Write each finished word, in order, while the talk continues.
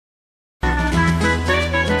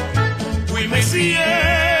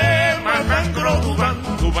sigue matangro duban,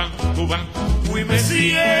 duban, duban. Oui, me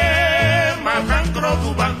sigue matangro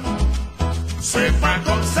duban. C'est pas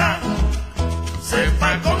comme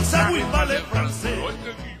ça, oui, parle français.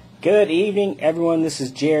 Good evening, everyone. This is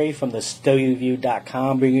Jerry from the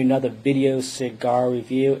StogieReview.com bringing you another video cigar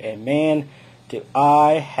review. And man, do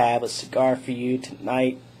I have a cigar for you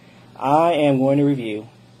tonight. I am going to review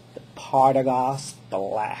the Partagas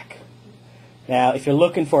Black. Now, if you're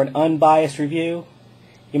looking for an unbiased review,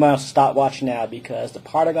 you might as well stop watching now, because the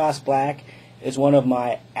Partagas Black is one of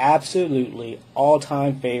my absolutely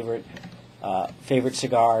all-time favorite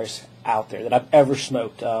cigars out there that I've ever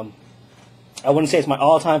smoked. I wouldn't say it's my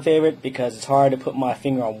all-time favorite, because it's hard to put my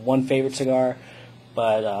finger on one favorite cigar.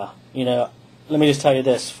 But you know, let me just tell you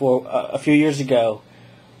this: for a few years ago,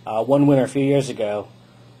 one winter a few years ago,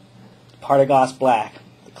 Partagas Black,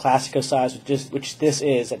 the classico size, which this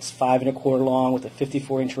is, that's 5 1/4 long with a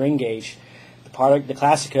 54-inch ring gauge. The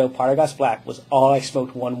classico Partagas Black was all I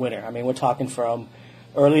smoked one winter. I mean, we're talking from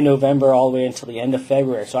early November all the way until the end of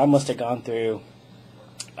February. So I must have gone through,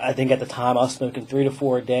 I think at the time I was smoking 3 to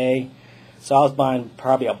 4 a day. So I was buying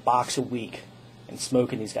probably a box a week and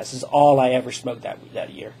smoking these guys. This is all I ever smoked that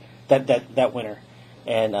year, that winter,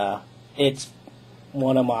 and it's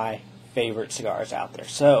one of my favorite cigars out there.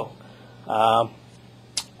 So I'm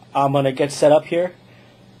gonna get set up here,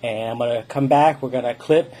 and I'm gonna come back. We're gonna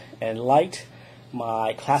clip and light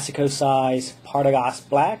my classico size Partagas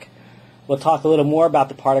Black. We'll talk a little more about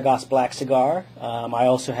the Partagas Black cigar. I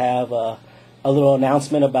also have a little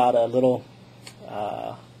announcement about a little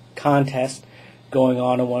contest going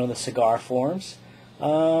on in one of the cigar forums.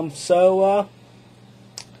 So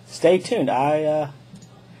stay tuned. I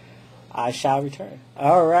shall return.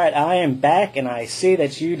 Alright, I am back, and I see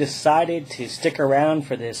that you decided to stick around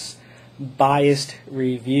for this biased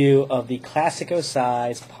review of the classico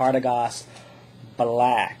size Partagas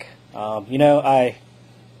Black. You know,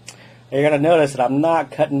 you're going to notice that I'm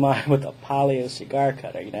not cutting mine with a Palio cigar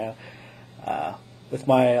cutter, you know. With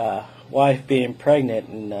my wife being pregnant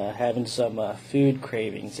and having some food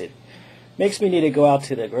cravings, it makes me need to go out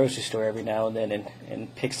to the grocery store every now and then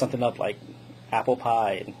and pick something up like apple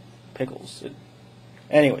pie and pickles.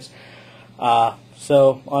 Anyways,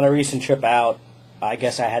 so on a recent trip out, I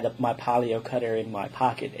guess I had my Palio cutter in my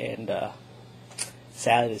pocket, and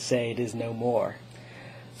sad to say, it is no more.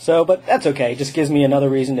 So, but that's okay. It just gives me another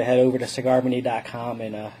reason to head over to cigarmini.com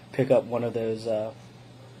and pick up one of those new,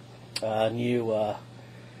 I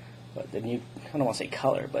don't want to say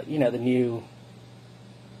color, but you know, the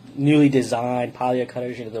newly designed Palio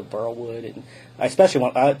cutters, you know, the burlwood, and I especially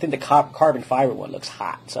want, I think the carbon fiber one looks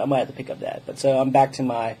hot, so I might have to pick up that. But so I'm back to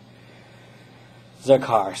my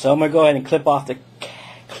cigar. So I'm gonna go ahead and clip off the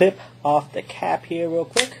cap here real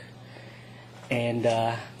quick, and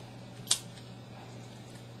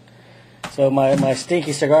so my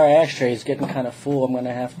stinky cigar ashtray is getting kind of full. I'm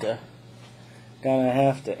gonna have to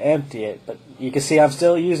empty it, but you can see I'm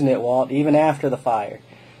still using it, Walt, even after the fire.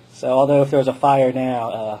 So although if there was a fire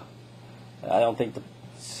now, I don't think the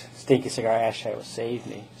stinky cigar ashtray will save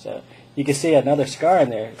me. So you can see another cigar in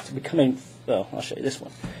there. It's becoming, well, I'll show you this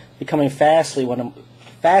one.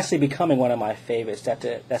 Fastly becoming one of my favorites.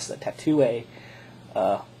 That's the Tattoo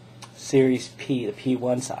Series P, the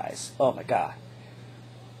P1 size. Oh my God.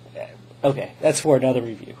 Okay, that's for another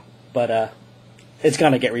review, but it's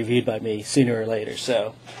gonna get reviewed by me sooner or later.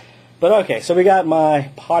 So, but okay, so we got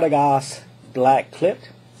my Partagas Black clipped.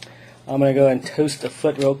 I'm gonna go and toast the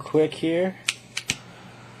foot real quick here,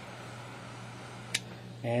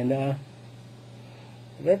 and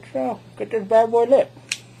let's get this bad boy lit.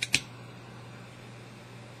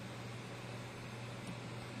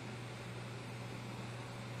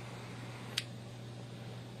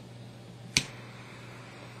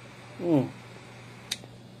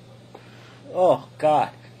 Oh God!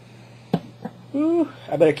 Ooh,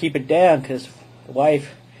 I better keep it down, because the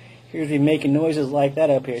wife hears me making noises like that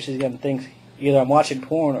up here. She's gonna think either I'm watching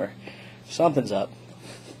porn or something's up.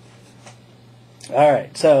 All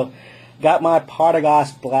right, so got my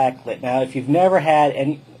Partagas Black lit. Now, if you've never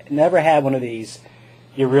had one of these,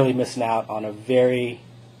 you're really missing out on a very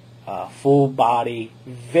full body,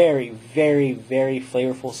 very, very, very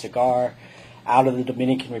flavorful cigar out of the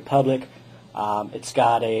Dominican Republic. It's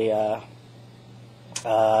got a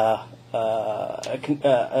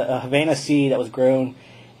Havana seed that was grown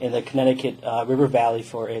in the Connecticut River Valley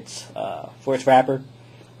for its wrapper.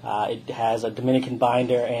 It has a Dominican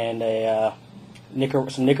binder and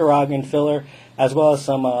some Nicaraguan filler, as well as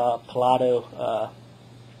some Palado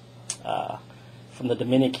from the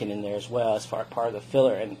Dominican in there as well, as far part of the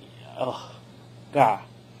filler. And oh God,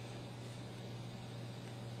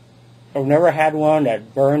 I've never had one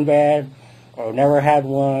that burned bad. I've never had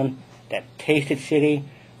one that tasted shitty.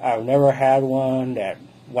 I've never had one that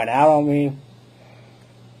went out on me.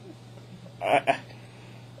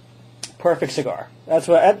 Perfect cigar. That's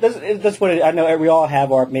what I know. We all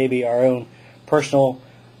have our own personal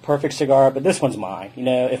perfect cigar, but this one's mine. You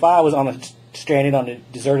know, if I was stranded on a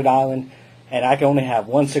deserted island and I could only have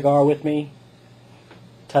one cigar with me,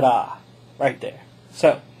 ta-da, right there.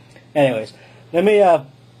 So, anyways, let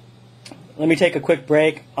me take a quick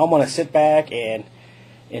break. I'm gonna sit back and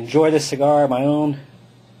enjoy this cigar my own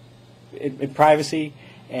in privacy,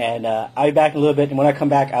 and I'll be back in a little bit. And when I come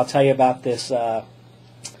back, I'll tell you about this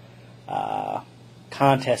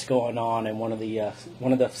contest going on in one of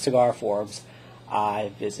the cigar forums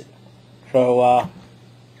I visit. So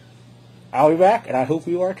I'll be back, and I hope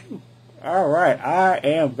you are too. All right, I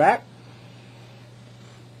am back.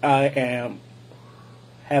 I am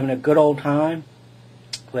having a good old time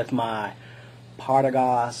with my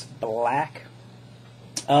Partagas Black.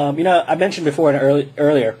 I mentioned before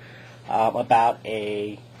earlier about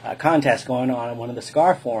a contest going on in one of the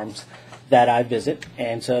cigar forums that I visit,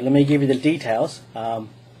 and so let me give you the details.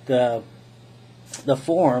 The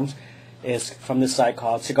forums is from this site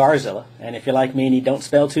called Cigarzilla, and if you're like me and you don't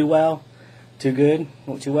spell too well, too good,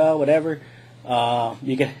 too well, whatever,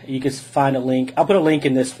 you can find a link. I'll put a link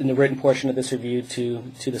in the written portion of this review to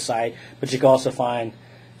the site, but you can also find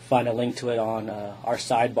a link to it on our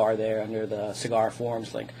sidebar there under the cigar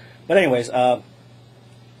forums link. But anyways,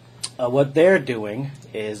 what they're doing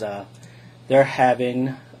is they're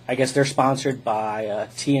having, I guess they're sponsored by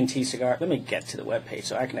TNT Cigar. Let me get to the webpage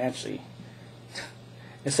so I can actually,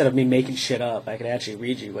 instead of me making shit up, I can actually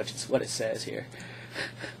read you what it says here.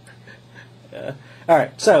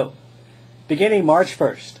 Alright, so beginning March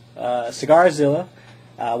 1st, Cigarzilla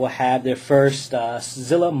will have their first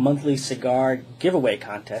Zilla Monthly Cigar Giveaway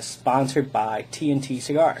Contest sponsored by TNT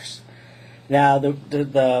Cigars. Now,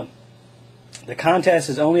 the contest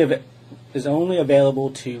is only available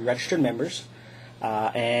to registered members,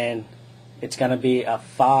 and it's going to be a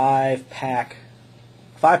five pack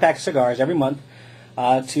of cigars every month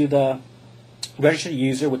to the registered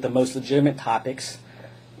user with the most legitimate topics.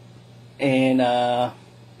 And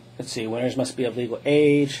let's see, winners must be of legal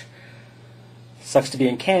age. Sucks to be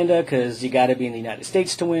in Canada because you got to be in the United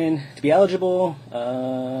States to win to be eligible.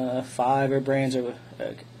 5 brands are.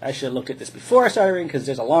 I should have looked at this before I started reading because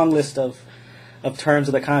there's a long list of terms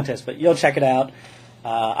of the contest, but you'll check it out.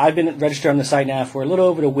 I've been registered on the site now for a little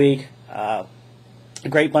over a week. A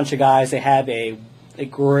great bunch of guys. They have a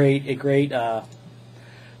great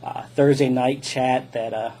Thursday night chat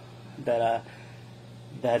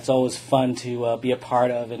that's always fun to be a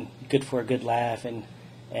part of and good for a good laugh and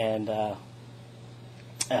a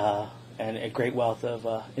great wealth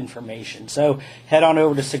of information. So head on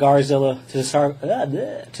over to Cigarzilla to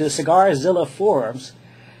the Cigarzilla forums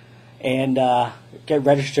and get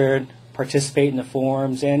registered, participate in the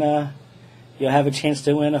forums, and you'll have a chance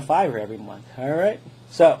to win a $5 every month. All right.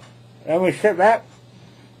 So let me sit back.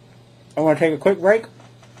 I'm going to take a quick break,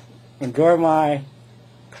 enjoy my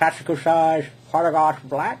classical size Partagas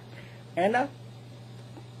Black, and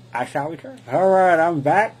I shall return. All right, I'm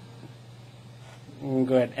back. I'm going to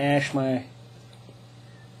go ahead and ash my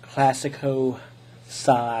classico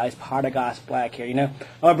size Partagas Black here. I'm going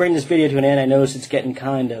to bring this video to an end. I notice it's getting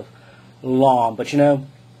kind of long, but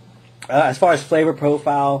as far as flavor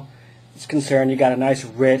profile is concerned, you got a nice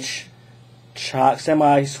rich,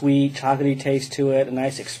 semi-sweet, chocolatey taste to it, a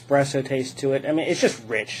nice espresso taste to it. I mean, it's just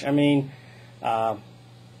rich. I mean,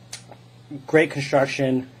 great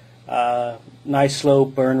construction, nice slow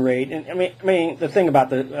burn rate. And I mean, the thing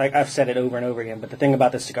about like I've said it over and over again, but the thing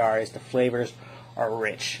about the cigar is the flavors are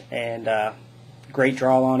rich and great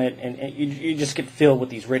draw on it, and you just get filled with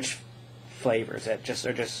these rich flavors that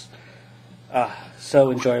are just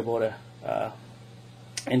so enjoyable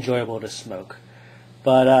to smoke.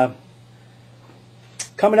 But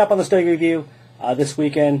coming up on the Stogie review this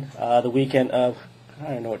weekend, the weekend of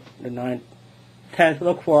the 9th, 10th.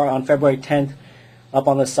 Look for on February 10th. Up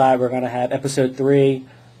on the side, we're going to have episode 3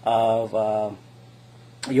 of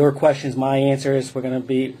Your Questions, My Answers. We're going to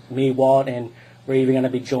be me, Walt, and we're even going to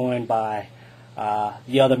be joined by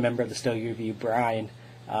the other member of the Stogie Review, Brian,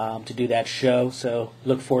 to do that show. So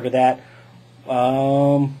look forward to that.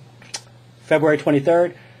 February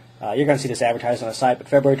 23rd, you're going to see this advertised on the site, but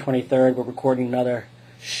February 23rd, we're recording another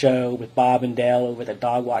show with Bob and Dale over at the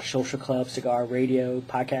Dog Watch Social Club, Cigar Radio,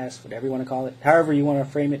 Podcast, whatever you want to call it, however you want to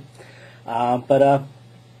frame it. But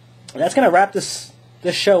that's going to wrap this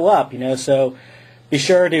show up, so be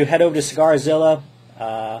sure to head over to Cigarzilla,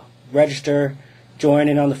 register, join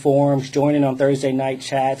in on the forums, join in on Thursday night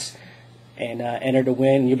chats, and enter to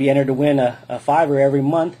win. You'll be entered to win a $5 every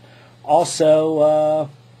month. Also,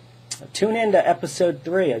 tune in to episode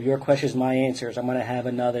 3 of Your Questions, My Answers. I'm going to have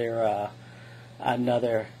another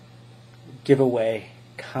giveaway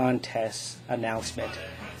contest announcement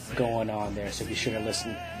going on there, so be sure to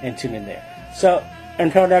listen and tune in there. So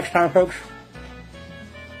until next time, folks.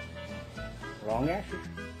 Wrong answer.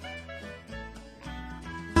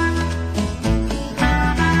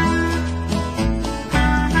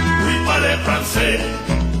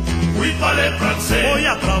 Oui, parler français. Voy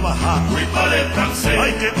a trabajar. Oui, parler français.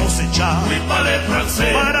 Hay que cosechar. Oui, parler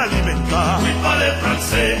français. Para alimentar. Oui, parler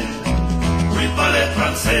français. Oui, parler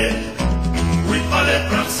français. Oui, parler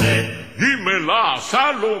français. Dis-moi là,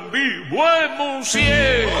 salon, ouais,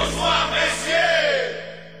 monsieur. Bonsoir, messieurs.